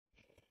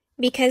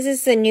Because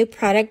it's a new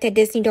product that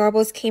Disney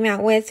Doorables came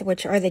out with,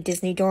 which are the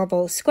Disney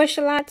Doorable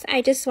squish'alots,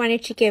 I just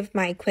wanted to give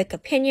my quick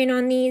opinion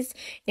on these.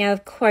 Now,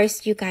 of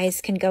course, you guys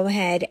can go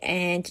ahead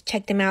and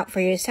check them out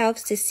for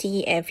yourselves to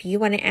see if you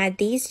want to add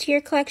these to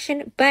your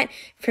collection. But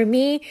for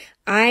me,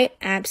 I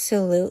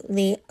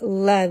absolutely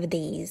love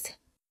these.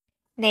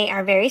 They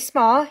are very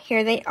small.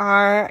 Here they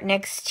are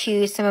next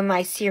to some of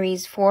my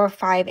series 4,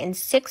 5, and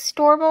 6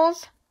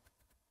 Doorables.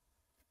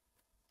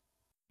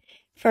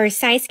 For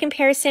size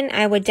comparison,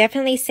 I would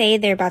definitely say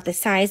they're about the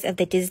size of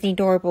the Disney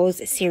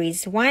Doorables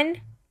Series 1.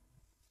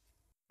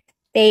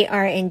 They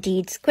are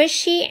indeed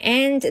squishy,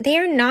 and they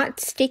are not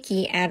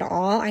sticky at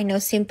all. I know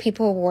some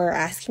people were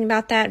asking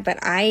about that, but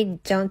I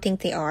don't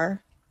think they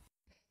are.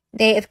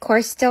 They, of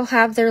course, still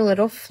have their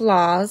little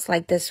flaws,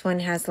 like this one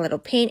has a little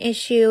paint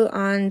issue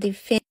on the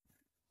fin,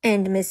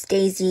 and Miss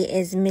Daisy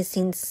is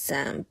missing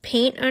some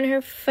paint on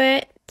her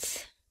foot.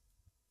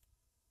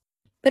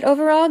 But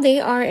overall, they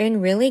are in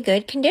really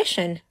good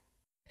condition.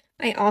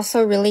 I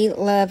also really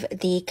love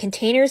the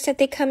containers that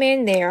they come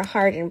in. They are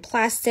hard and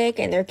plastic,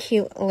 and they're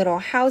cute little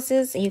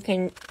houses. You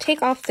can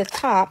take off the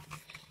top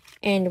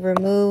and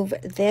remove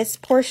this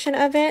portion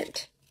of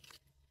it,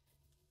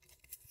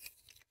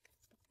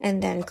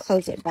 and then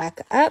close it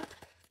back up.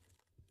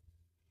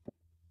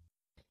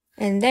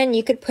 And then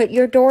you could put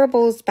your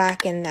Doorables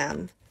back in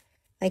them,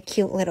 like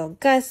cute little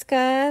Gus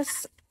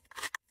Gus,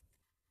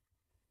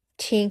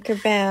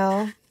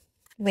 Tinkerbell,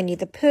 Winnie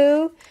the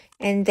Pooh,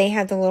 and they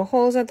have the little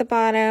holes at the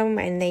bottom,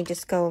 and they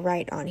just go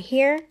right on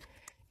here,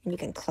 and you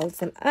can close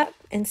them up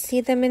and see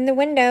them in the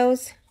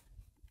windows.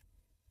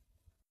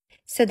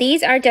 So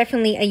these are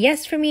definitely a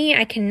yes for me.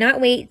 I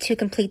cannot wait to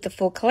complete the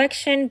full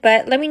collection,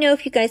 but let me know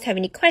if you guys have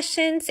any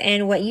questions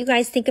and what you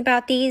guys think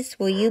about these.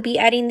 Will you be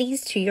adding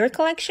these to your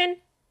collection?